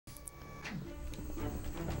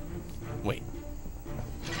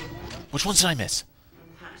Which ones did I miss?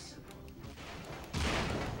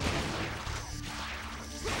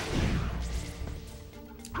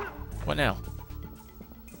 What now?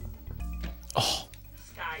 Oh.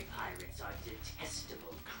 Sky pirates are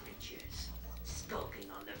detestable creatures, skulking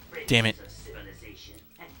on the Damn it. fringes of civilization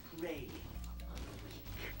and preying on the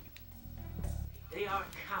weak. They are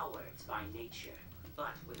cowards by nature,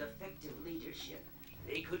 but with effective leadership,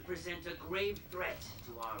 they could present a grave threat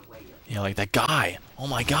to our way of Yeah, like that guy. Oh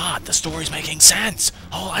my god, the story's making sense!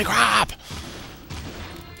 Holy crap!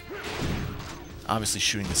 Obviously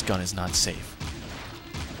shooting this gun is not safe.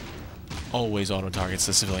 Always auto-targets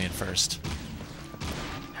the civilian first.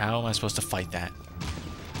 How am I supposed to fight that?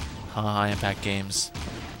 High-impact games.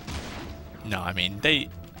 No, I mean, they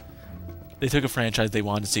took a franchise they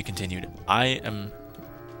wanted to see continued. I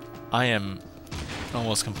am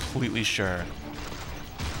almost completely sure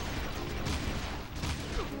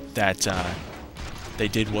that they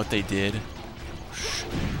did what they did.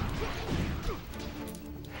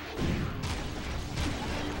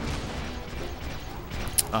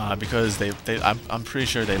 Because I'm pretty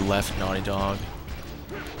sure they left Naughty Dog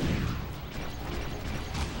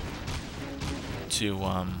to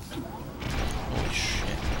holy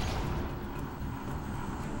shit.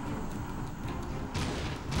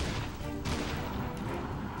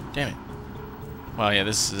 Damn it. Well, yeah,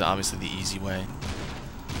 this is obviously the easy way.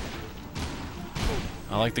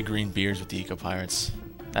 I like the green beards with the Eco Pirates.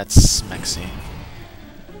 That's smexy.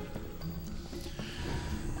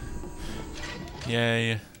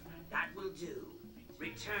 Yay. That will do.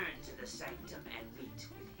 Return to the sanctum and meet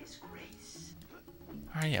with his grace.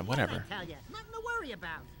 Alright, yeah, whatever. I tell you, nothing to worry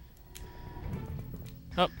about.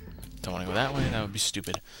 Oh, don't want to go that way. That would be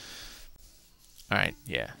stupid. Alright,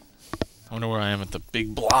 yeah. I wonder where I am with the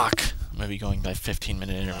big block. I'm going to be going by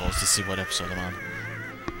 15-minute intervals to see what episode I'm on.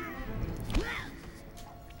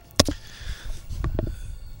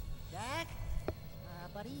 Jack?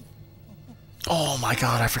 Buddy? Oh my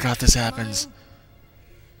god, I forgot this happens.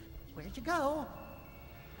 Where'd you go?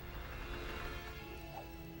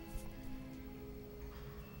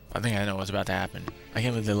 I think I know what's about to happen. I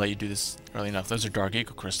can't believe they let you do this early enough. Those are Dark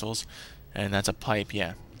Eco crystals, and that's a pipe,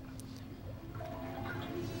 yeah.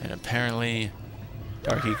 And apparently,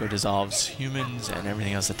 Dark Eco dissolves humans and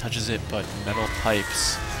everything else that touches it, but metal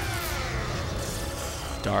pipes.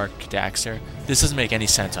 Dark Daxter. This doesn't make any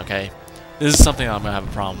sense, okay? This is something I'm gonna have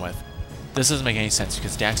a problem with. This doesn't make any sense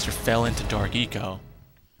because Daxter fell into Dark Eco,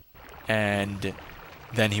 and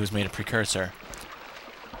then he was made a Precursor.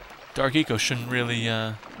 Dark Eco shouldn't really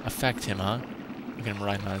affect him, huh? Look at him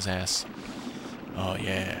riding on his ass. Oh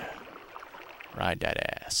yeah, ride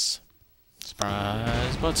that ass.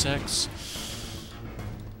 Surprise, butt sex.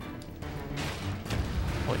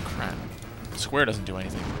 Holy crap! Square doesn't do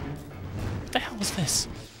anything. What the hell was this?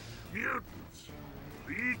 Mutants!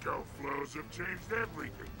 The eco flows have changed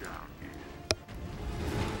everything down here.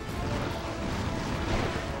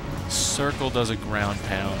 Circle does a ground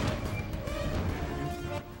pound.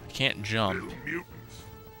 Can't jump. Little mutants,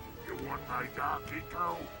 you want my Dark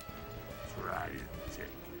Eco? Try and take it.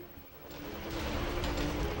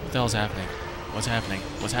 What the hell's happening? What's happening?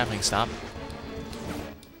 What's happening? Stop.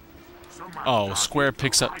 So my Oh, Dark Square Eco,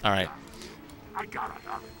 picks up. Alright. I got it.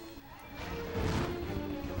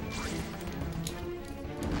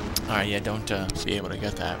 Alright, yeah, don't be able to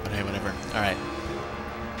get that, but hey, whatever. Alright.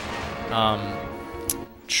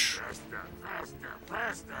 Faster, faster,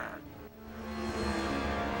 faster.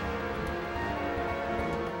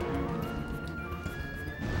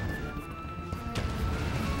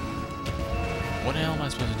 What the hell am I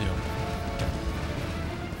supposed to do?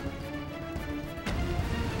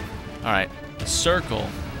 Alright, circle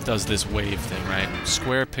does this wave thing, right?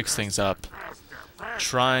 Square picks things up.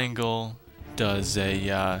 Triangle does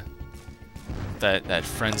a, that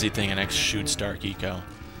frenzy thing and X shoots Dark Eco.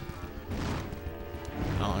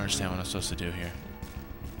 I don't understand what I'm supposed to do here.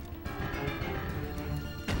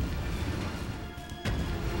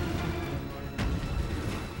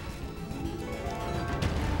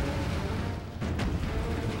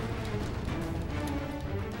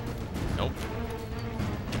 Nope.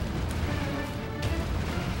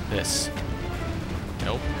 This.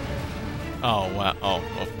 Nope. Oh, wow. Oh,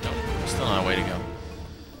 nope. Still not a way to go.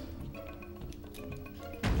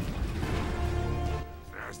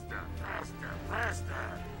 Faster, faster,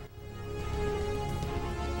 faster.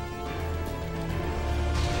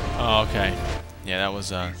 Oh, okay. Yeah, that was,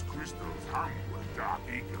 These crystals hum with Dark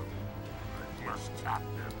Eco. I must tap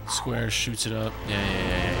them. Square shoots it up. Yeah.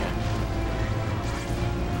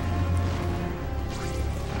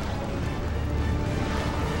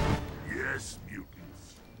 Yes,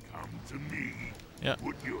 mutants, come to me. Yep.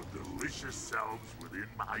 Put your delicious selves within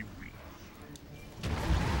my reach.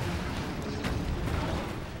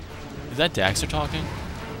 Is that Daxter talking?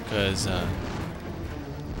 Because, what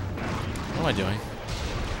am I doing?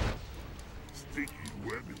 Sticky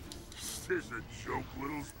webby. Is this a joke,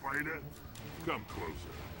 little spider? Come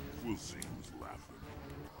closer. We'll see who's laughing.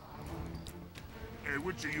 Hey,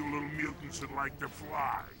 which of you little mutants would like to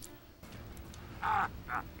fly?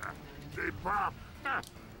 They pop.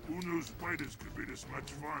 Who knew spiders could be this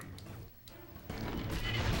much fun?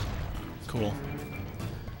 Cool.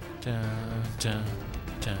 Dun, dun,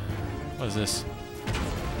 dun. What is this?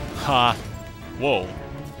 Ha! Whoa.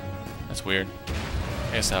 That's weird.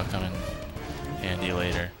 I guess that'll come in handy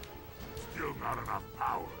later. Still not enough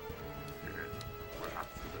power.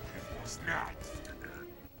 Perhaps with a few more snacks.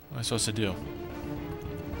 What am I supposed to do?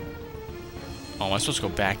 Oh, am I supposed to go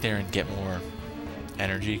back there and get more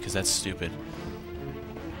energy? Because that's stupid.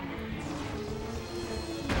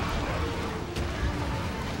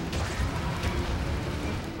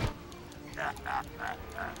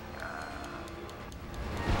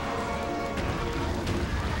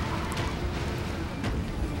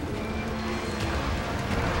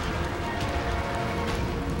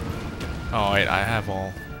 Oh, wait, I have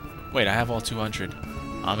all... Wait, I have all 200.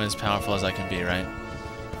 I'm as powerful as I can be, right?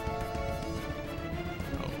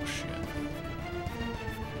 Oh, shit.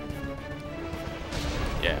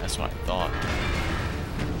 Yeah, that's what I thought.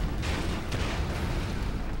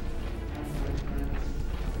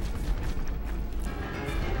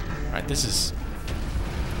 Alright, this is...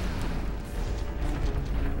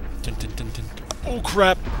 Dun, dun, dun, dun. Oh,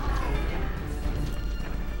 crap!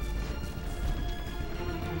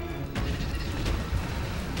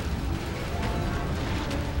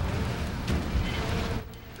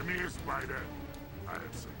 Come here, Spider. I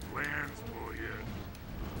have some plans for you.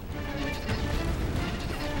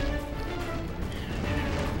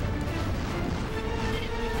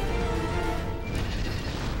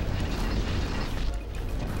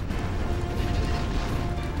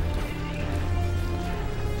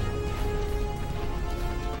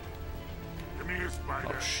 Come here, Spider.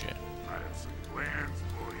 Oh, shit. I have some plans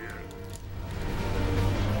for you.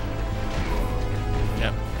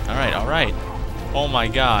 Yep. Alright, alright. Oh my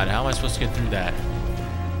god, how am I supposed to get through that?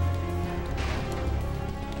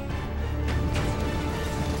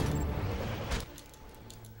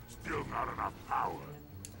 Still not enough power.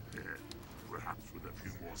 Perhaps with a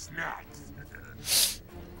few more snacks.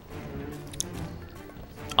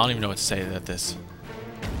 I don't even know what to say at this.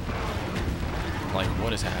 Like,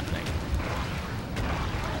 what is happening?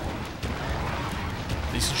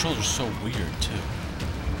 These controls are so weird, too.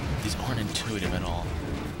 These aren't intuitive at all.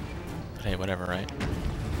 But hey, whatever, right?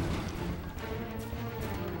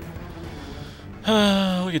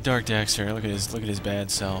 Look at Dark Daxter. Look at his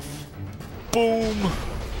bad self. Boom!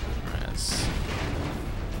 Yes.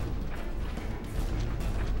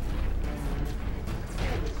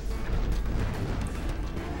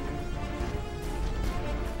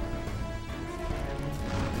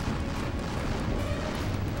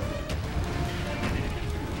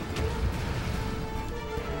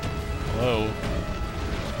 Hello.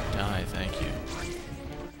 Die, thank you.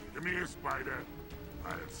 Come here, Spider. I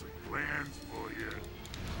have some plans for you.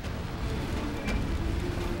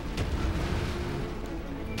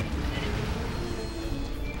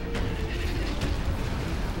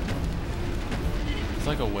 It's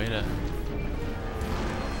like a way to...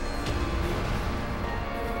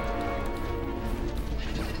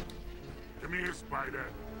 Come here, Spider.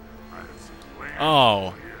 I have some plans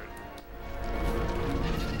Oh. for you.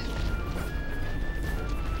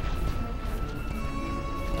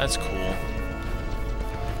 That's cool.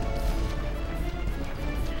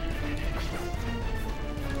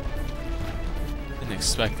 Didn't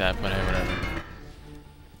expect that, but hey, whatever.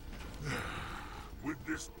 With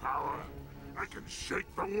this power, I can shake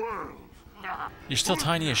the world. You're still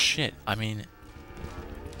tiny as shit. I mean,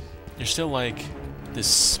 you're still like this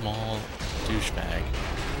small douchebag.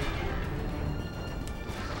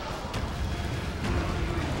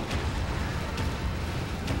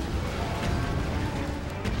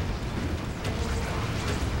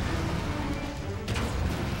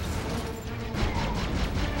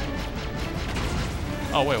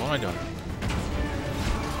 Oh wait, what am I doing?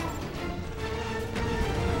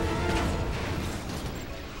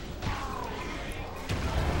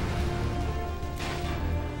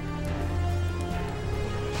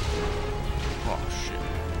 Oh shit.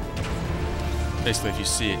 Basically, if you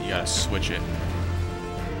see it, you gotta switch it.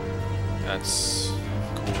 That's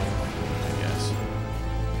cool, I guess.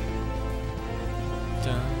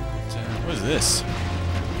 Dun, dun. What is this?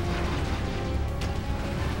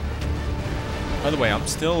 By the way, I'm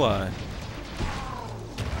still, at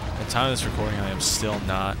the time of this recording, I am still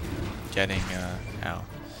not getting,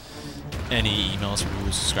 any emails from people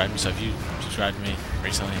who subscribe to me, so if you subscribed to me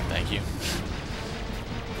recently, thank you.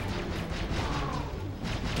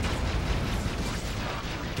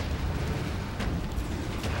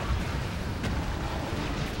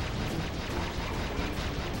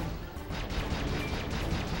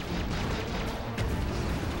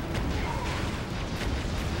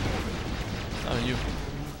 Oh, you.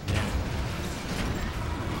 Damn it.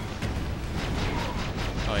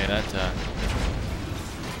 Oh, yeah, that,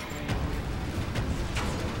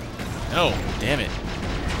 no, damn it.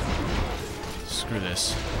 Screw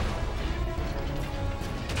this.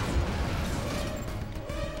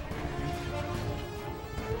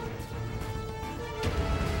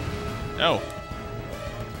 No.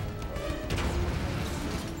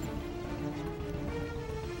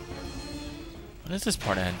 When does this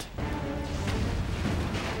part end?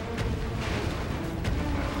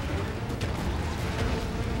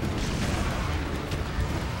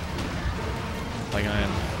 Like I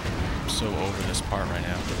am so over this part right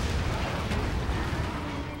now.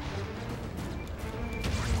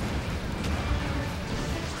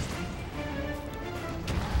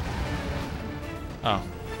 Oh.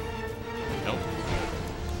 Nope.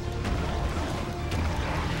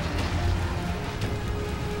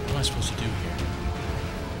 What am I supposed to do here?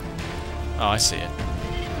 Oh, I see it.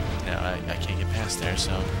 No, I can't get past there,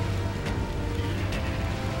 so...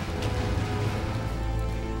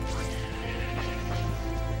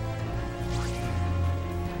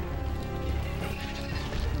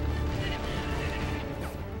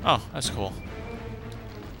 Oh, that's cool.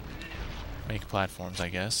 Make platforms, I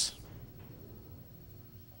guess.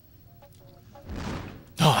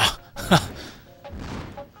 Oh!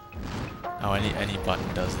 Oh, any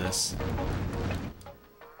button does this.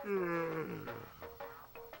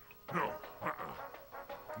 No,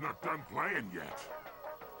 not done playing yet.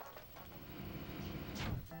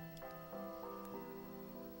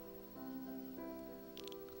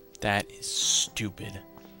 That is stupid.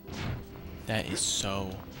 That is so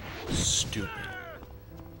stupid.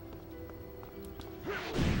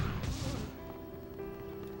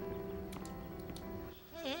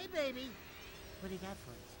 Hey, baby. What do you got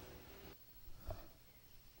for us?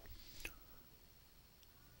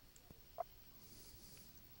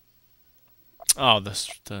 Oh,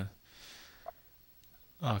 the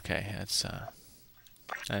okay,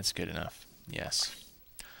 that's good enough. Yes.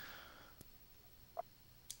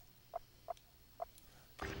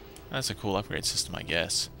 That's a cool upgrade system, I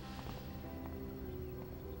guess.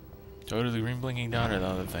 Go to the green blinking dot or the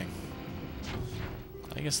other thing?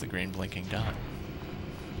 I guess the green blinking dot.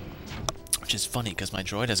 Which is funny, because my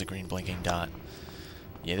droid has a green blinking dot.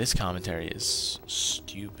 Yeah, this commentary is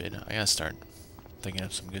stupid. I gotta start thinking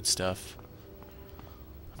of some good stuff.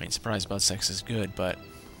 I mean, Surprise Butt Sex is good, but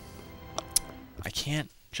I can't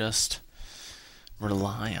just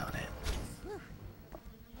rely on it.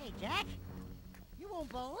 Hey, Jack. You won't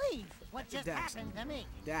believe what just happened to me.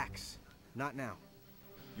 Dax, not now.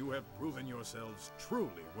 You have proven yourselves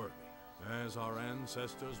truly worthy. As our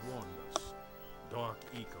ancestors warned us, Dark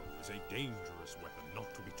Eco is a dangerous weapon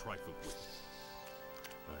not to be trifled with.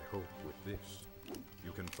 I hope with this,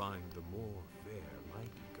 you can find the more fair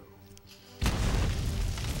Light Eco.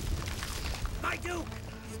 My Duke!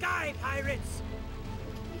 Sky Pirates!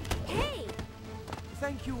 Hey!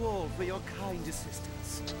 Thank you all for your kind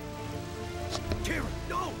assistance. Kira,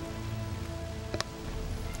 no!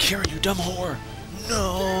 Kira, you dumb whore!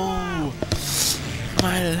 No!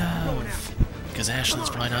 My love! Because Ashlyn's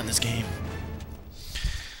probably not in this game.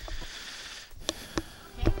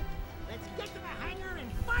 Okay, let's get to the hangar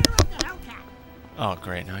and fire up the Hellcat. Oh,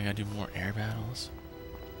 great. Now I gotta do more air battles.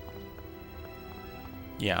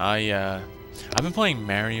 Yeah, I've been playing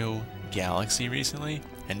Mario Galaxy recently,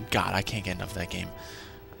 and God, I can't get enough of that game.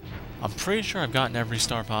 I'm pretty sure I've gotten every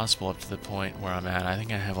star possible up to the point where I'm at. I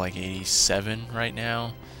think I have like 87 right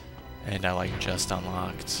now, and I like just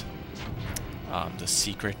unlocked the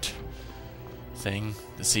secret thing.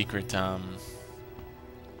 The secret,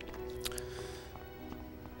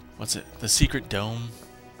 what's it? The secret dome.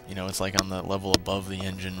 You know, it's like on the level above the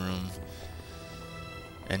engine room.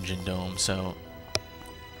 Engine dome, so...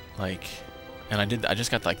 Like, and I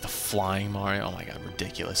just got like the flying Mario. Oh my god,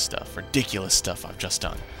 ridiculous stuff. Ridiculous stuff I've just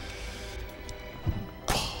done.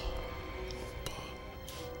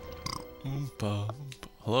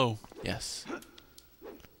 Hello? Yes.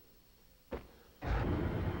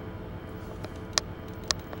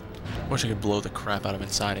 Wish I could blow the crap out of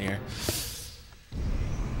inside of here.